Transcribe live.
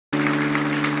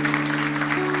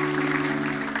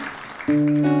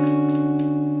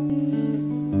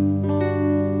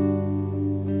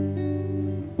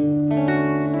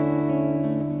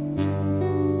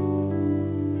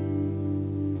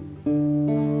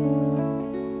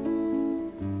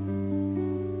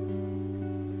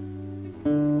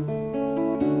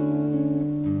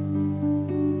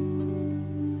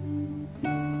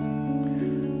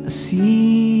Assim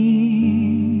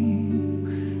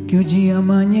que o dia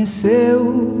amanheceu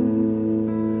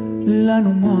lá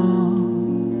no mar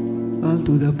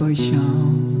alto da paixão,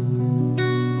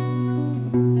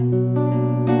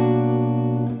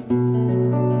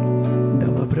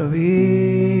 dava pra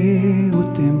ver o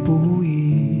tempo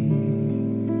ir.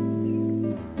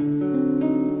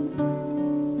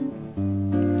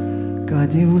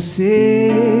 Cadê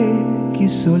você? Que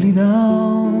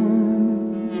solidão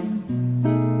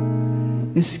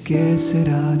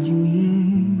esquecerá de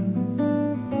mim?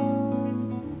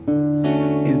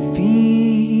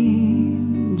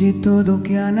 Enfim, de tudo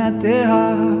que há na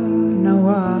terra, não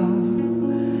há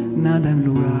nada em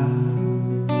lugar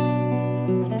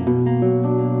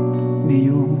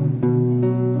nenhum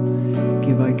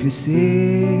que vai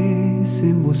crescer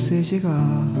sem você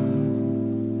chegar.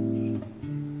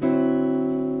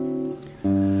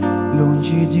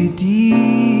 Longe de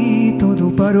ti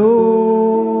tudo parou,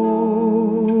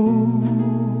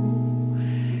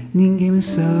 ninguém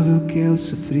sabe o que eu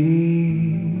sofri.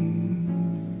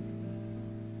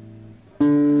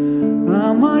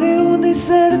 Amar é um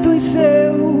deserto e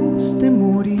seus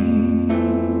temores,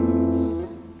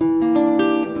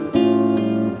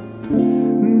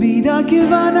 vida que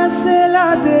vai nascer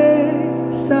lá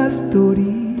dessas dores,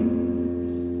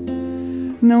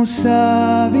 não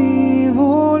sabe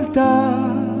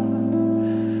voltar,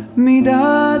 me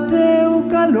dá teu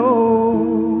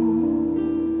calor.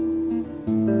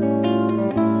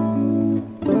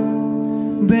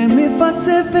 Vem me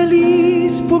fazer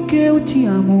feliz porque eu te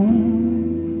amo.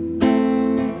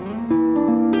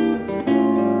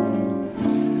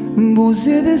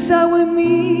 Você deságua em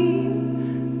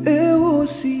mim, eu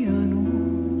oceano.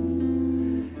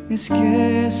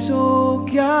 Esqueço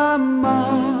que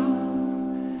amar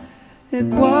é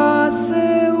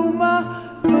quase uma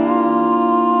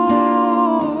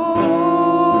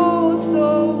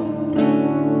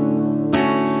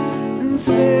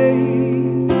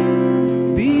sei